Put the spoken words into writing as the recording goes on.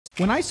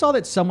When I saw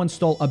that someone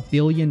stole $1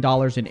 billion in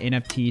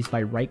NFTs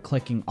by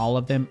right-clicking all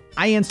of them,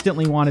 I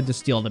instantly wanted to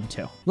steal them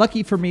too.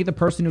 Lucky for me, the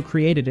person who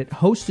created it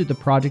hosted the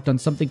project on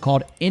something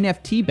called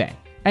NFT Bay,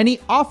 and he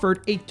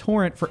offered a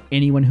torrent for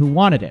anyone who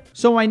wanted it.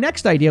 So my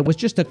next idea was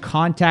just to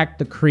contact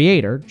the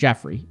creator,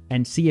 Geoffrey,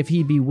 and see if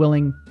he'd be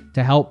willing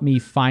to help me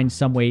find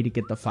some way to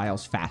get the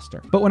files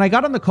faster. But when I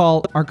got on the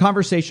call, our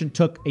conversation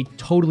took a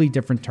totally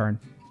different turn,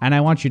 and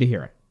I want you to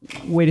hear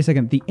it. Wait a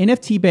second, the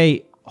NFT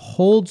Bay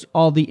holds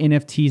all the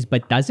NFTs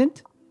but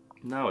doesn't?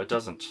 No, it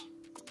doesn't.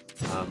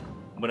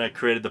 When I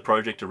created the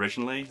project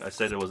originally, I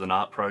said it was an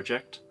art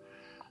project,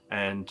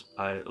 and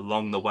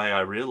along the way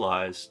I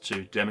realized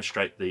to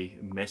demonstrate the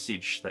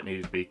message that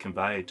needed to be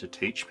conveyed to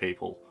teach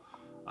people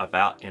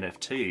about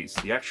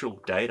NFTs, the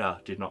actual data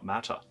did not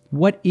matter.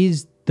 What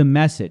is the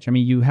message? I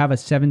mean, you have a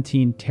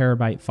 17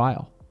 terabyte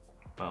file.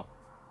 Well,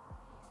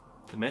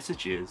 the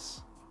message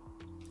is,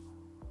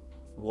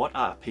 what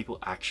are people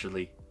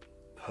actually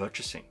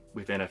purchasing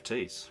with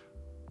NFTs?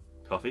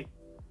 Coffee?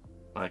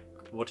 Like,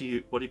 what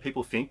do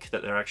people think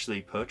that they're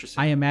actually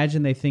purchasing? I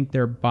imagine they think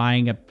they're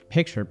buying a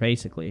picture,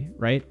 basically,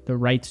 right? The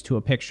rights to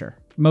a picture.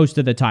 Most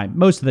of the time.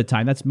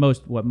 That's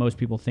what most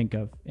people think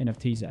of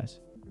NFTs as.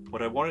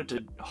 What I wanted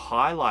to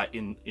highlight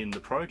in the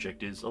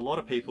project is a lot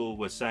of people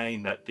were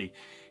saying that the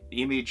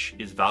image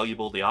is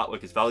valuable, the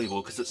artwork is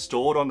valuable because it's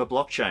stored on the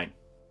blockchain.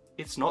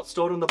 It's not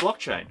stored on the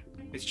blockchain.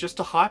 It's just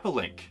a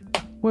hyperlink.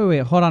 Wait,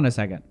 hold on a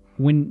second.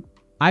 When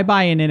I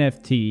buy an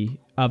NFT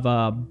of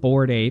a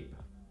Bored Ape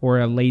or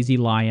a Lazy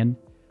Lion,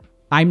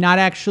 I'm not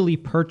actually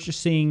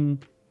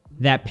purchasing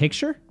that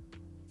picture?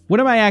 What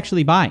am I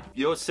actually buying?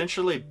 You're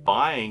essentially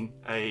buying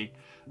a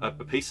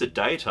piece of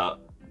data,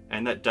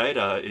 and that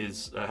data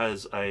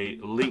has a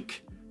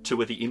link to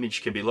where the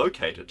image can be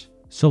located.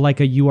 So like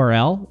a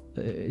URL?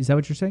 Is that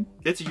what you're saying?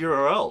 It's a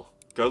URL.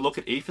 Go look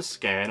at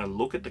Etherscan and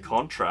look at the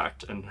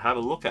contract and have a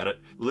look at it.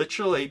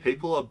 Literally,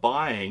 people are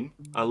buying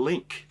a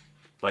link,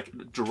 like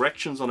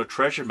directions on a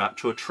treasure map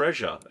to a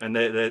treasure, and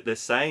they're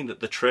saying that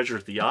the treasure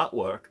is the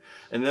artwork,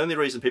 and the only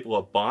reason people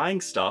are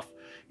buying stuff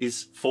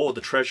is for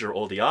the treasure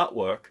or the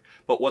artwork,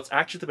 but what's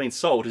actually being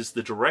sold is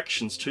the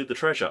directions to the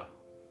treasure.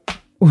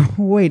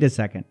 Wait a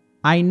second.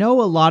 I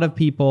know a lot of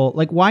people,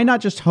 like, why not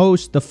just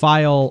host the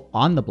file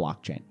on the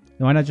blockchain?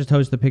 Why not just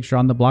host the picture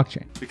on the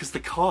blockchain? Because the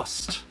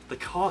cost.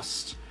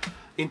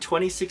 In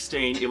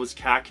 2016, it was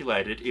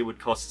calculated it would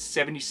cost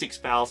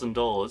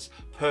 $76,000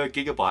 per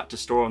gigabyte to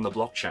store on the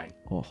blockchain.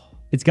 Oh,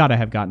 it's got to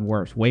have gotten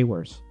worse, way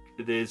worse.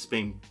 There's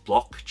been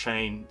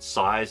blockchain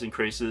size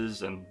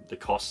increases and the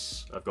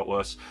costs have got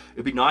worse.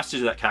 It'd be nice to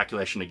do that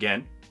calculation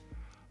again.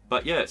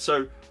 But yeah,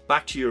 so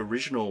back to your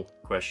original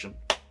question,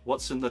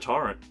 what's in the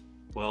torrent?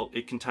 Well,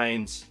 it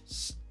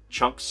contains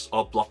chunks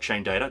of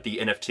blockchain data, the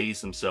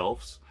NFTs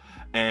themselves,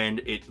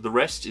 and the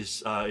rest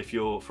is, if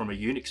you're from a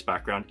Unix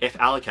background,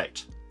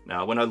 fallocate.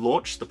 Now, when I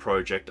launched the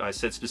project, I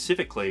said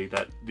specifically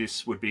that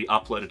this would be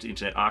uploaded to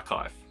Internet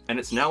Archive, and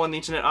it's now on the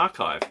Internet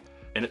Archive,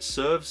 and it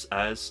serves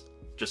as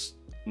just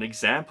an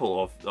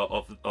example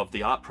of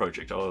the art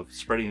project, of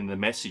spreading the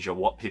message of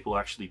what people are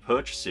actually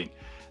purchasing,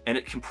 and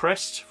it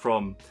compressed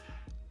from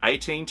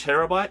 18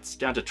 terabytes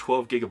down to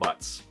 12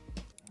 gigabytes.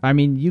 I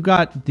mean, you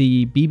got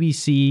the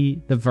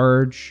BBC, The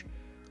Verge,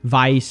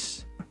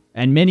 Vice,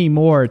 and many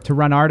more to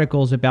run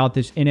articles about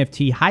this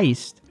NFT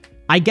heist.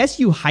 I guess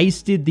you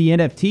heisted the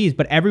NFTs,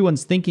 but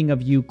everyone's thinking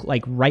of you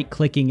like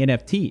right-clicking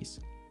NFTs.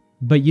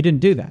 But you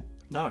didn't do that.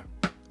 No.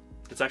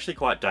 It's actually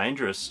quite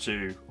dangerous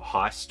to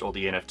heist all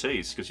the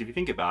NFTs, because if you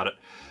think about it,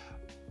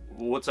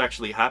 what's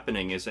actually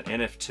happening is an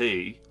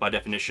NFT, by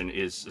definition,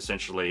 is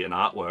essentially an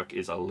artwork,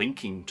 is a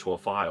linking to a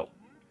file.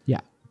 Yeah.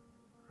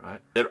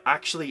 Right? There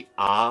actually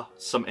are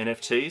some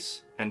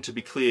NFTs, and to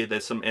be clear,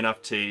 there's some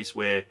NFTs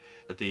where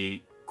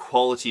the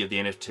quality of the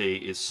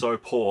NFT is so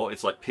poor,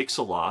 it's like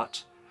pixel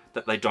art,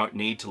 that they don't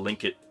need to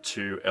link it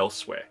to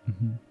elsewhere.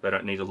 They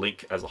don't need a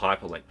link as a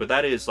hyperlink, but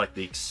that is like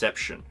the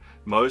exception.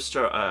 Most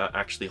are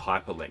actually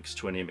hyperlinks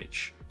to an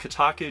image.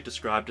 Kotaku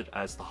described it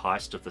as the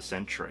heist of the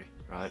century,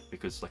 right?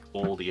 Because like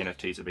all the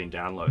NFTs have been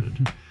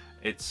downloaded.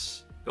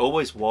 It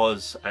always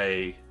was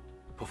a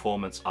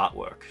performance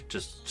artwork,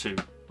 just to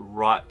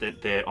write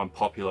that there on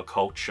popular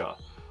culture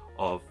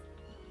of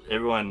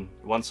everyone,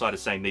 one side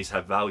is saying these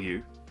have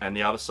value, and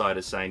the other side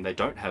is saying they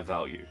don't have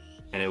value.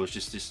 And it was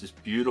just this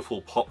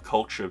beautiful pop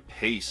culture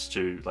piece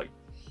to like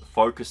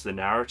focus the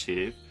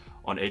narrative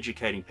on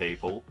educating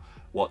people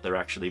what they're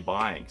actually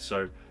buying.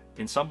 So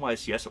in some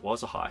ways, yes, it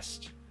was a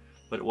heist,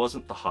 but it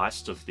wasn't the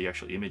heist of the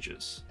actual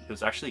images. It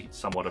was actually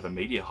somewhat of a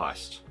media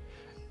heist.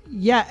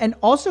 Yeah, and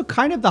also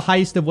kind of the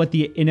heist of what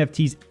the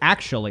NFTs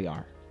actually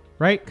are,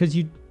 right? Because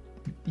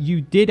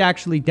you did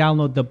actually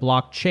download the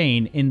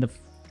blockchain in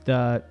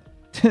the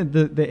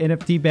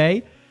NFT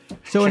Bay.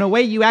 So in a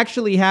way, you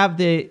actually have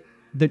the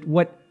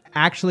what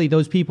actually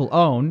those people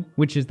own,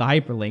 which is the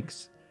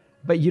hyperlinks,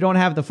 but you don't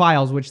have the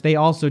files, which they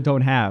also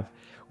don't have,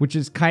 which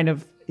is kind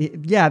of,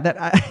 yeah,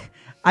 that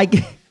I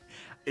get.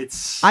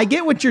 I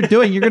get what you're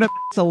doing. You're going to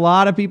piss a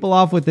lot of people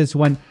off with this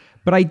one,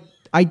 but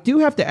I do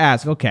have to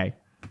ask, okay,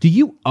 Do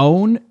you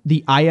own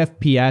the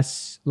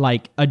IPFS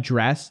like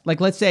address? Like,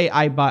 let's say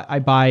I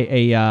buy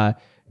a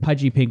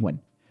Pudgy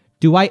Penguin.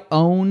 Do I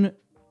own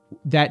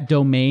that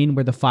domain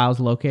where the file's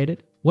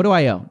located? What do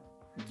I own?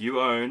 You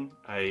own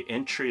a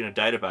entry in a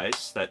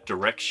database that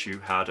directs you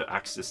how to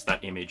access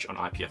that image on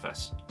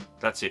IPFS.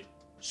 That's it.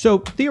 So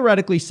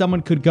theoretically,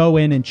 someone could go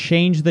in and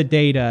change the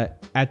data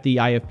at the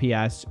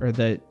IPFS or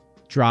the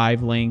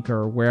drive link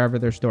or wherever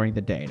they're storing the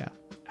data.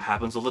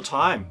 Happens all the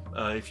time.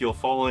 If you're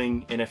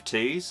following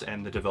NFTs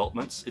and the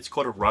developments, it's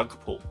called a rug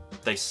pull.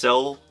 They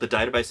sell the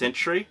database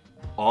entry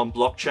on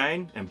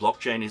blockchain, and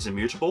blockchain is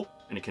immutable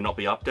and it cannot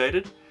be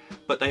updated,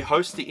 but they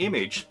host the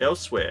image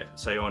elsewhere,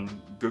 say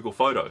on Google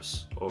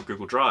Photos or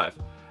Google Drive.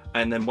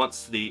 And then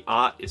once the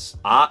art is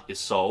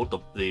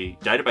sold, the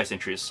database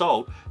entry is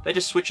sold, they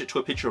just switch it to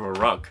a picture of a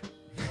rug.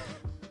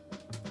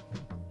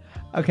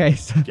 Okay.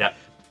 So, yeah.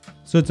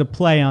 So it's a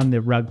play on the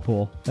rug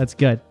pull. That's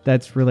good.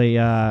 That's really,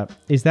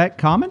 is that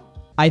common?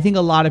 I think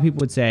a lot of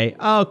people would say,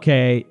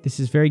 okay, this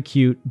is very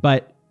cute,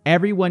 but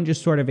everyone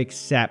just sort of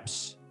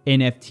accepts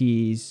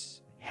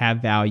NFTs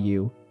have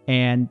value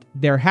and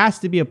there has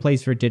to be a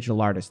place for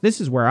digital artists. This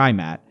is where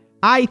I'm at.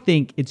 I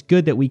think it's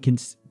good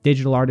that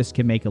digital artists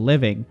can make a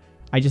living.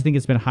 I just think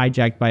it's been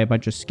hijacked by a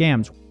bunch of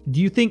scams.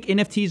 Do you think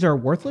NFTs are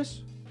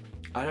worthless?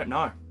 I don't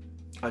know.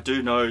 I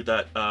do know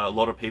that a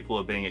lot of people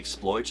are being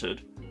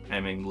exploited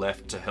and being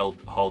left to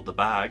hold the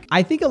bag.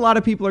 I think a lot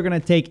of people are going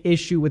to take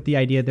issue with the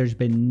idea there's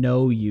been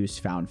no use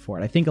found for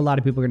it. I think a lot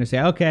of people are going to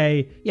say,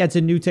 okay, yeah, it's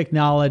a new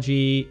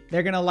technology.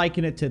 They're going to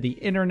liken it to the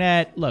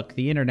internet. Look,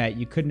 the internet,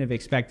 you couldn't have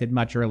expected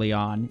much early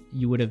on.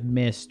 You would have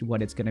missed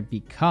what it's going to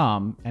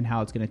become and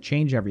how it's going to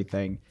change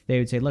everything. They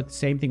would say, look,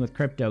 same thing with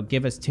crypto.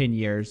 Give us 10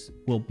 years.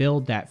 We'll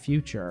build that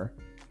future.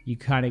 You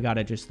kind of got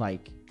to just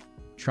like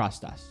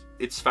trust us.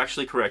 It's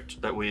factually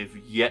correct that we've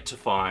yet to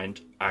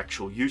find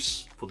actual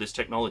use for this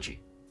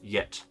technology.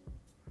 Yet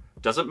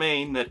doesn't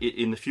mean that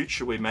in the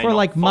future we may for not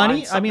like find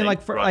money. I mean, like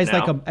for right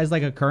as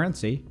like a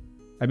currency.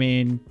 I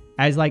mean,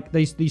 as like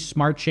these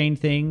smart chain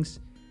things,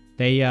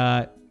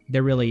 they're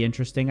really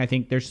interesting. I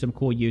think there's some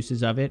cool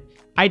uses of it.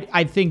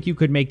 I think you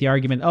could make the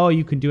argument, oh,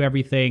 you can do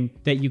everything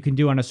that you can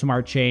do on a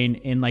smart chain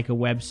in like a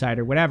website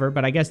or whatever.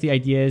 But I guess the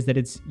idea is that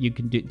you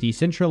can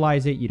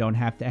decentralize it. You don't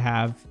have to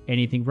have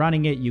anything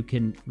running it. You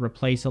can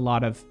replace a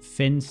lot of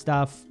fin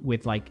stuff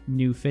with like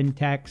new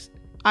fintechs.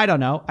 I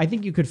don't know. I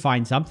think you could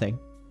find something.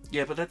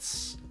 Yeah, but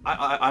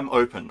I'm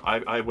open.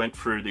 I went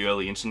through the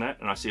early internet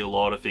and I see a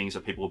lot of things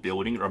that people are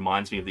building. It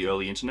reminds me of the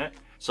early internet.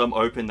 So I'm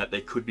open that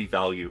there could be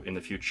value in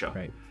the future.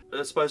 Right.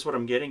 I suppose what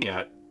I'm getting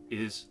at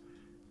is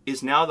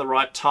now the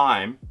right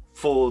time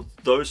for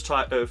those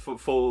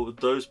for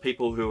those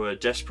people who are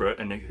desperate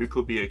and who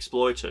could be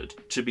exploited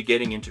to be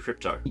getting into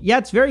crypto. Yeah,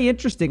 it's very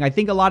interesting. I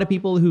think a lot of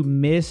people who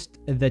missed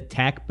the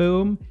tech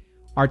boom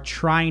are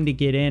trying to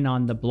get in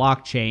on the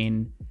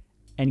blockchain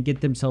and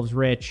get themselves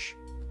rich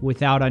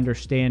without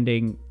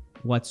understanding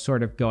what's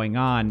sort of going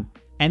on.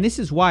 And this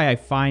is why I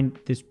find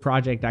this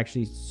project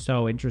actually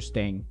so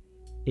interesting,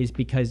 is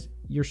because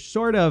you're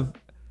sort of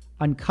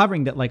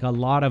uncovering that like a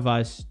lot of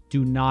us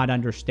do not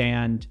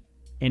understand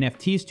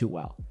NFTs too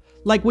well.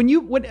 Like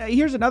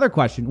here's another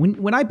question.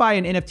 When I buy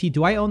an NFT,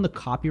 do I own the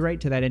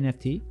copyright to that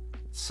NFT?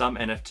 Some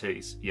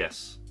NFTs,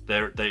 yes.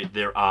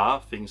 There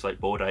are things like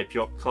Bored Ape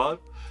Yacht Club.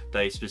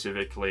 They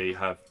specifically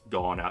have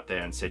gone out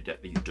there and said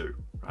that you do.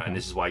 Right? Okay. And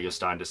this is why you're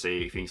starting to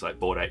see things like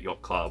Bored Ape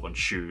Yacht Club on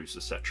shoes,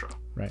 etc.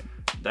 Right.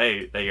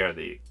 They are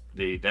the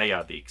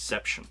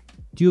exception.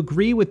 Do you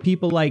agree with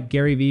people like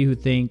Gary Vee who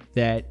think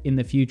that in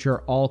the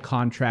future all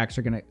contracts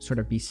are going to sort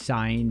of be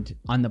signed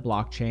on the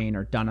blockchain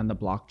or done on the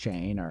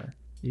blockchain or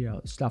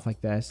stuff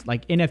like this?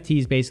 Like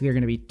NFTs basically are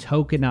going to be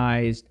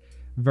tokenized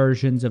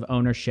versions of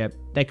ownership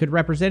that could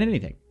represent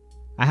anything.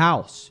 A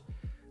house,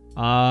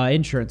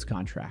 insurance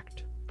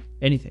contract,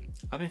 anything.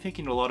 I've been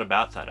thinking a lot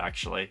about that,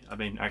 actually. I've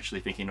been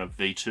actually thinking of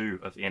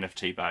V2 of the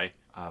NFT Bay.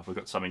 We've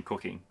got something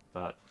cooking,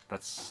 but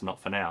that's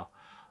not for now.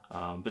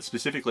 But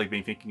specifically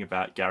been thinking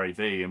about Gary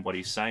Vee and what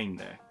he's saying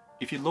there.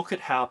 If you look at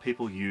how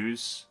people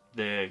use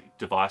their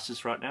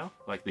devices right now,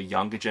 like the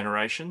younger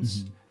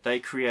generations, they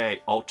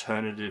create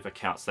alternative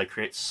accounts. They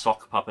create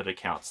sock puppet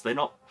accounts. They're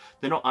not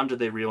under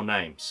their real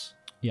names.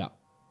 Yeah.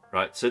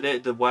 Right. So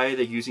the way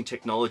they're using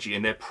technology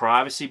and their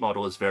privacy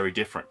model is very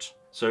different.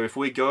 So if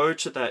we go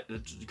to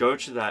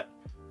that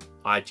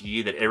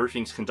idea that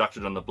everything's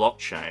conducted on the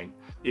blockchain,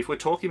 if we're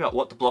talking about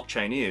what the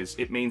blockchain is,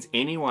 it means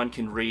anyone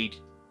can read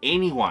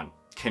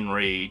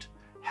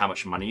how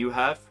much money you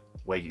have,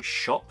 where you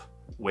shop,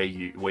 where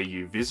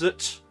you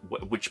visit,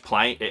 which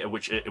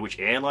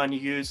airline you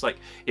use. Like,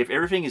 if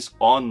everything is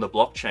on the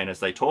blockchain as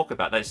they talk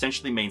about, that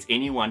essentially means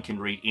anyone can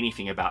read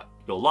anything about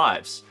your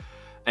lives.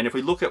 And if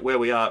we look at where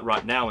we are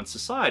right now in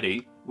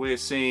society, we're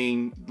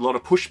seeing a lot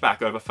of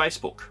pushback over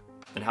Facebook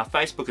and how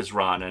Facebook is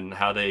run and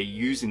how they're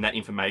using that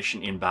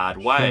information in bad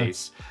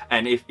ways. Sure.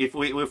 And if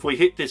we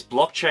hit this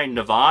blockchain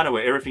nirvana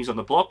where everything's on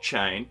the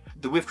blockchain,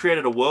 we've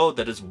created a world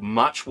that is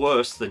much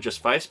worse than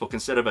just Facebook.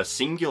 Instead of a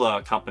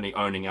singular company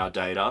owning our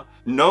data,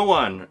 no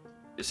one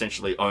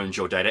essentially owns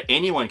your data.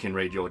 Anyone can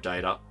read your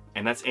data,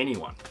 and that's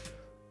anyone.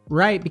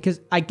 Right,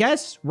 because I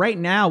guess right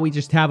now we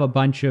just have a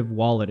bunch of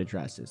wallet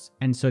addresses.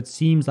 And so it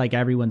seems like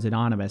everyone's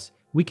anonymous.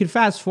 We could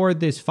fast forward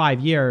this 5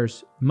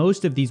 years.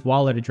 Most of these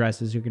wallet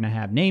addresses are going to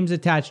have names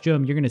attached to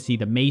them. You're going to see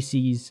the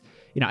Macy's.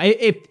 You know,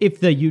 if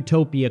the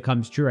utopia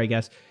comes true, I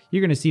guess,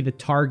 you're going to see the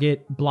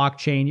Target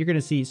blockchain. You're going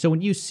to see, so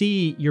when you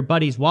see your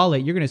buddy's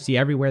wallet, you're going to see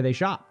everywhere they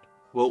shop.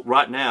 Well,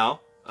 right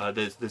now,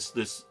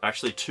 there's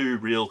actually two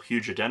real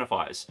huge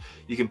identifiers.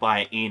 You can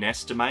buy an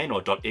ENS domain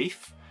or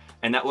 .eth,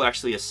 and that will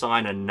actually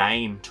assign a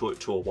name to it,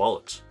 to a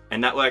wallet.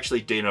 And that will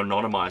actually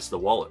de-anonymize the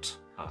wallet.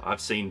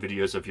 I've seen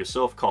videos of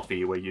yourself,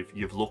 Coffee, where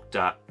you've looked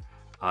at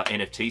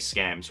NFT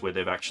scams where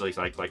they've actually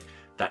like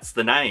that's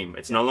the name.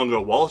 It's no longer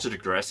a wallet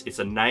address, it's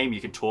a name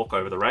you can talk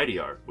over the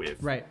radio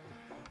with. Right.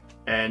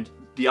 And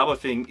the other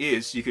thing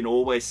is you can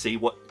always see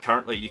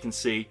currently you can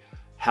see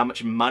how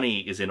much money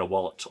is in a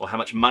wallet, or how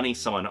much money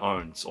someone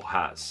owns or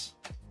has,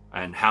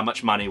 and how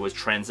much money was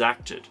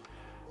transacted.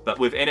 But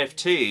with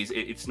NFTs,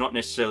 it's not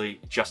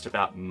necessarily just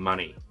about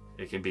money.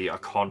 It can be a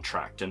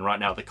contract, and right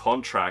now the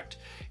contract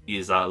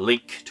is a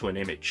link to an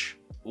image.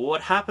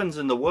 What happens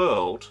in the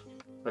world,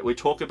 like we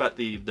talk about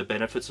the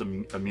benefits of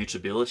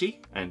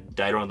immutability, and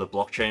data on the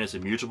blockchain is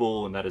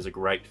immutable, and that is a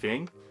great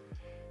thing.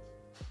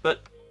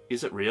 But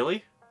is it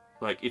really?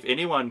 Like, if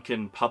anyone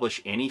can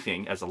publish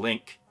anything as a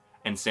link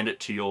and send it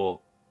to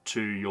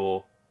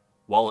your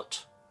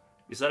wallet,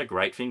 is that a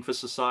great thing for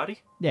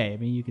society? Yeah, I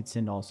mean, you could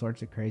send all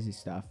sorts of crazy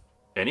stuff.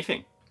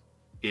 Anything.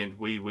 And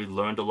we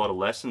learned a lot of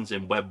lessons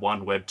in Web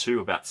 1, Web 2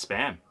 about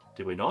spam,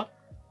 did we not?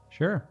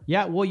 Sure.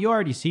 Yeah, well, you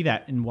already see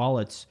that in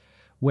wallets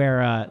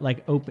where like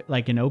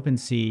in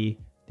OpenSea,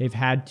 they've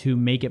had to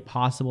make it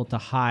possible to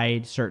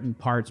hide certain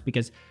parts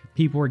because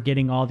people were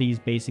getting all these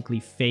basically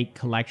fake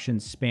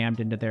collections spammed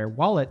into their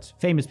wallets,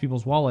 famous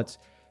people's wallets,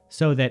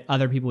 so that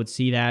other people would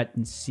see that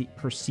and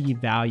perceive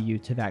value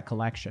to that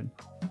collection.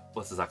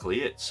 That's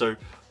exactly it. So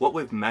what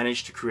we've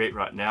managed to create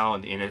right now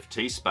in the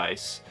NFT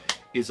space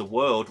is a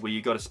world where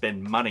you got to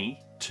spend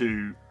money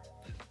to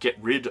get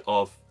rid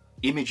of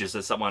images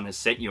that someone has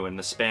sent you in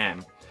the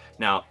spam.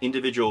 Now,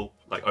 individual,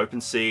 like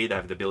OpenSea, they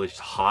have the ability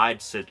to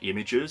hide said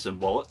images and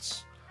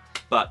wallets,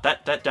 but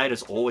that data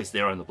is always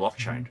there on the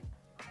blockchain.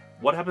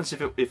 What happens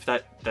if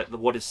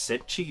what is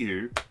sent to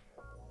you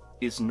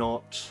is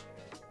not...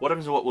 What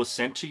happens if what was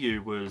sent to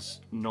you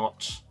was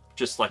not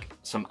just like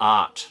some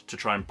art to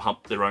try and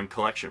pump their own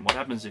collection? What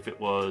happens if it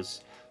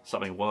was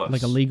something worse?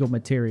 Like illegal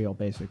material,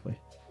 basically.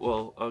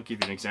 Well, I'll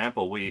give you an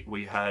example.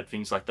 We had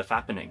things like the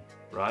fappening,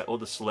 right? All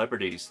the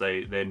celebrities,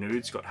 their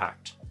nudes got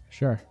hacked.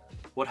 Sure.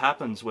 What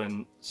happens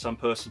when some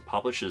person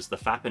publishes the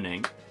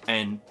fappening,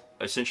 and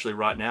essentially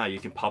right now you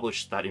can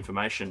publish that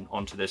information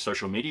onto their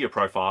social media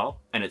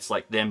profile, and it's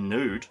like them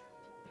nude,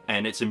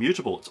 and it's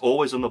immutable. It's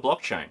always on the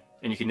blockchain,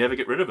 and you can never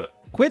get rid of it.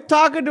 Quit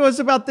talking to us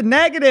about the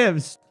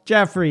negatives,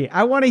 Geoffrey.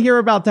 I want to hear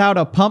about how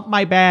to pump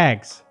my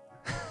bags.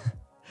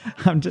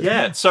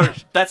 Yeah, so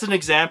that's an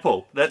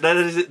example. That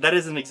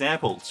is an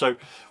example. So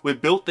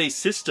we've built these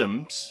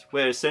systems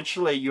where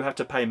essentially you have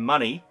to pay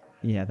money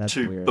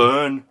to weird.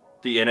 Burn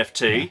the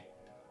NFT,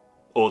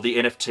 or the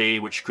NFT,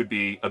 which could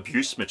be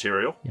abuse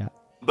material. Yeah.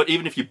 But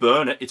even if you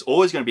burn it, it's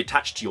always going to be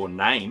attached to your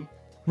name.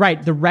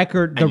 Right, the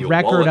record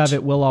of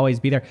it will always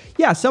be there.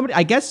 Yeah,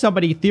 I guess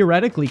somebody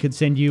theoretically could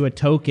send you a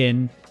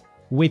token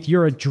with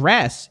your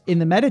address in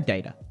the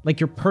metadata, like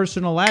your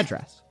personal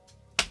address.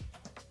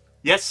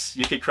 Yes,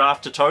 you could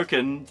craft a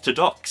token to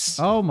docs.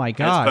 Oh my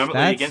gosh, that's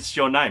permanently against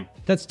your name.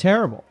 That's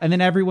terrible. And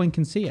then everyone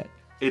can see it.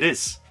 It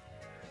is.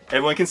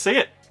 Everyone can see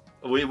it.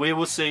 We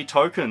will see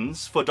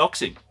tokens for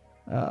doxing.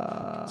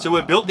 So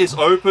we've built this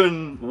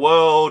open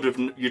world of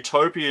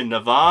utopian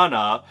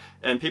nirvana,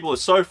 and people are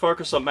so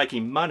focused on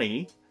making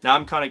money. Now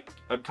I'm kind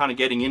of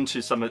getting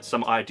into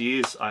some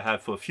ideas I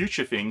have for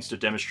future things to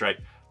demonstrate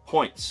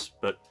points,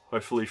 but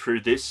hopefully through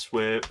this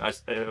we're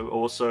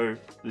also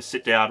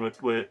sit down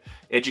we're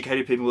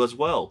educating people as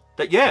well.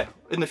 That yeah,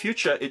 in the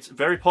future it's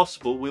very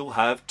possible we'll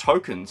have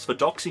tokens for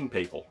doxing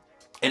people,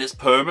 and it's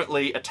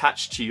permanently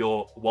attached to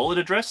your wallet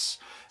address.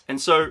 And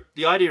so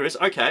the idea is,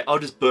 okay, I'll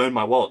just burn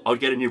my wallet. I'll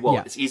get a new wallet.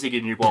 Yeah. It's easy to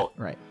get a new wallet.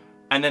 Yeah, right.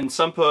 And then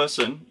some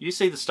person, you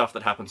see the stuff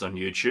that happens on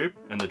YouTube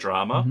and the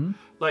drama.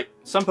 Like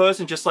some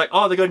person just like,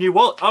 oh, they got a new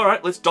wallet. All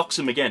right, let's dox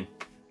them again.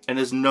 And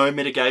there's no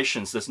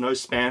mitigations. There's no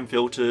spam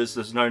filters.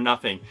 There's no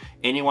nothing.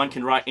 Anyone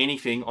can write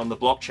anything on the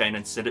blockchain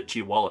and send it to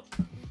your wallet.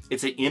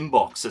 It's an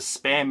inbox, a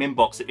spam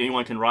inbox that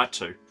anyone can write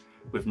to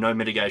with no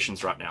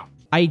mitigations right now.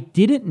 I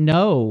didn't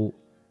know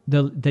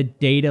the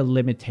data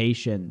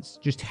limitations,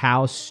 just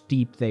how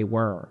steep they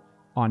were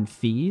on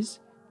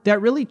fees.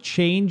 That really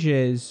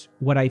changes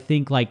what I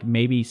think like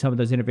maybe some of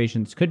those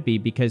innovations could be,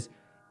 because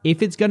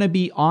if it's going to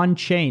be on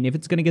chain, if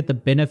it's going to get the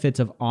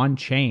benefits of on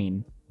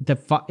chain,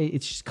 it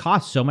just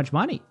costs so much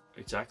money.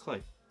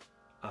 Exactly.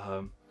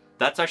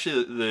 That's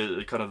actually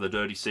the kind of the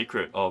dirty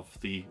secret of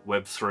the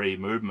Web3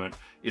 movement,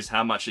 is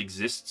how much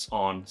exists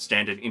on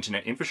standard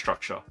internet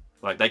infrastructure.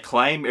 Like they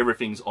claim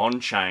everything's on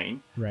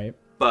chain, right?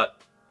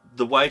 But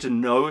the way to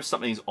know if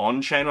something's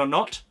on-chain or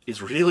not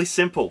is really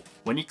simple.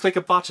 When you click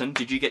a button,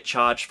 did you get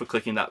charged for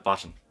clicking that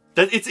button?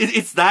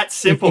 It's that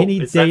simple. If any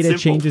data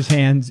changes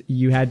hands,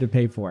 you had to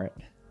pay for it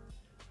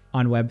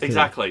on Web2.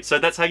 Exactly. So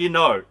that's how you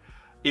know.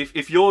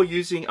 If you're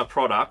using a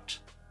product,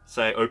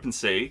 say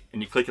OpenSea,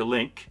 and you click a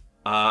link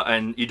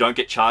and you don't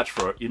get charged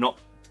for it,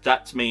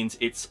 that means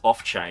it's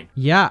off-chain.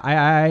 Yeah,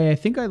 I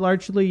think I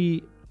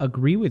largely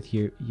agree with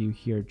you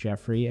here,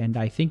 Geoffrey, and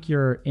I think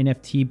your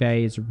NFT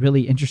Bay is a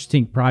really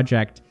interesting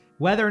project.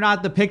 Whether or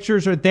not the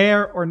pictures are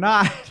there or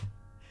not,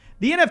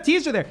 the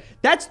NFTs are there.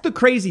 That's the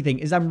crazy thing,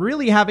 is I'm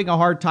really having a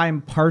hard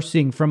time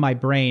parsing from my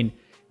brain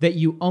that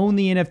you own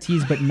the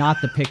NFTs but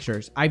not the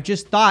pictures. I've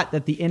just thought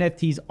that the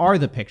NFTs are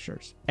the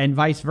pictures and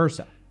vice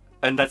versa.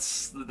 And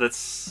that's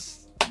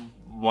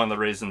one of the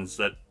reasons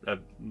that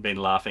I've been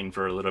laughing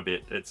for a little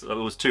bit. It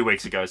was 2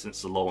 weeks ago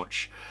since the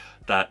launch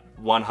that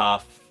one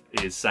half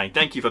is saying,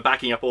 thank you for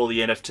backing up all the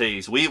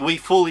NFTs. We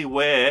fully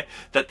aware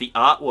that the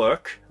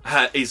artwork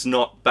is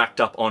not backed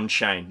up on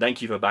chain.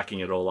 Thank you for backing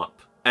it all up.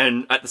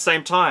 And at the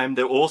same time,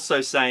 they're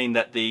also saying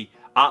that the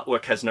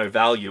artwork has no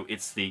value.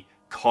 It's the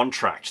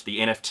contract, the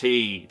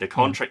NFT, the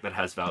contract that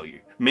has value.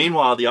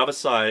 Meanwhile, the other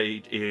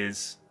side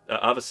is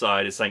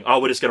saying, oh,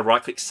 we're just going to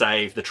right-click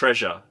save the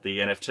treasure, the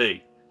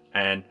NFT.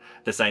 And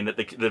they're saying that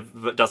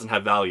it doesn't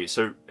have value.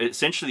 So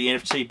essentially, the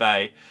NFT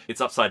Bay,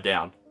 it's upside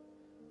down.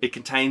 It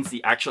contains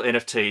the actual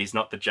NFTs,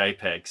 not the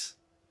JPEGs.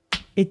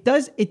 It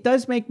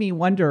does make me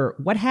wonder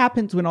what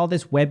happens when all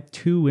this Web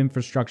 2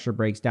 infrastructure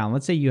breaks down.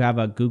 Let's say you have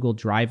a Google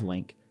Drive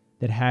link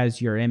that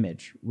has your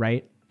image,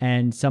 right?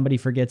 And somebody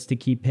forgets to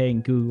keep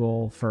paying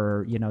Google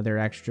for, their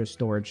extra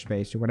storage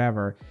space or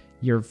whatever.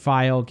 Your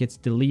file gets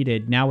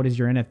deleted. Now what is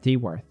your NFT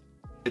worth?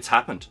 It's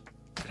happened.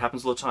 It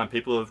happens all the time.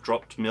 People have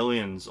dropped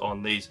millions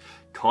on these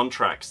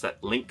contracts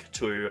that link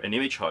to an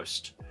image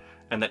host,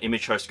 and that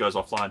image host goes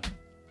offline.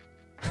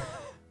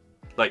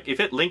 Like, if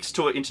it links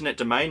to an internet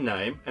domain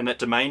name and that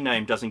domain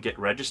name doesn't get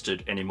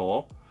registered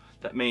anymore,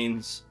 that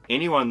means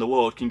anyone in the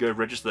world can go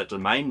register that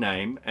domain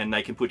name and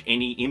they can put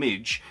any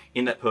image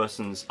in that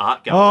person's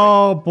art gallery.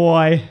 Oh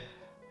boy.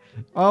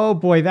 Oh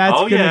boy, that's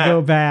going to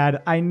go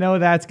bad. I know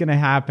that's going to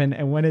happen.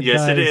 And when it does,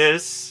 yes, it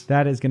is.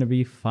 That is going to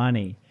be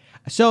funny.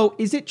 So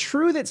is it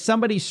true that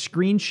somebody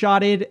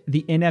screenshotted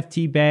the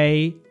NFT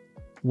Bay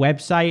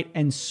website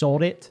and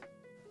sold it?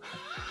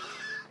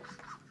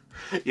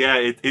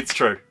 Yeah, it's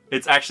true.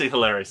 It's actually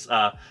hilarious.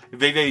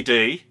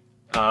 VVD,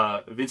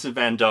 Vincent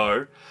Van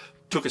Dough,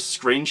 took a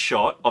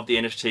screenshot of the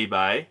NFT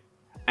Bay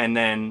and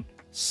then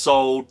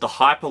sold the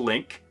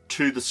hyperlink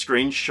to the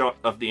screenshot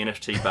of the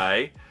NFT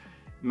Bay,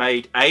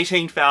 made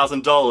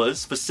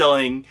 $18,000 for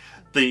selling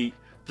the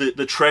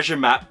treasure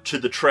map to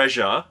the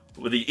treasure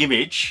with the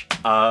image,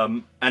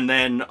 and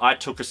then I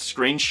took a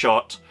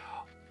screenshot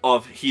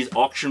of his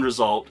auction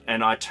result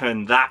and I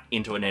turned that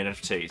into an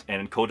NFT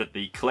and called it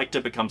the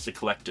collector becomes the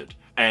collected.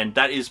 And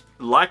that is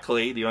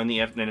likely the only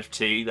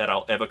NFT that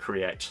I'll ever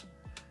create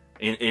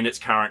in its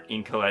current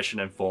incarnation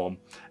and form.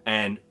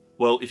 And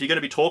well, if you're going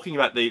to be talking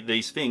about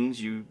these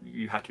things, you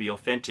have to be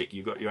authentic.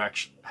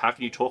 How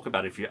can you talk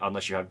about it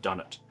unless you have done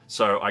it?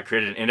 So I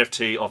created an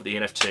NFT of the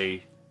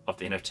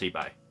NFT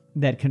Bay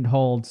that can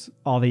hold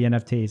all the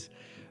NFTs.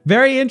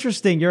 Very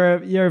interesting.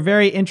 You're a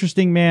very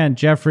interesting man,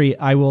 Geoffrey.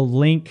 I will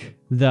link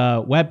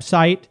the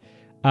website.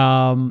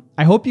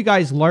 I hope you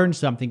guys learned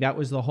something. That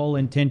was the whole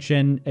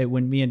intention.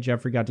 When me and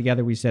Geoffrey got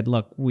together, we said,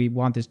 look, we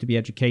want this to be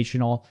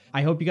educational.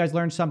 I hope you guys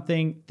learned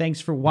something.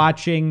 Thanks for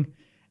watching.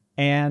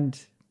 And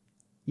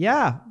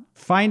yeah,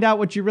 find out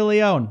what you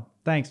really own.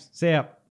 Thanks. See ya.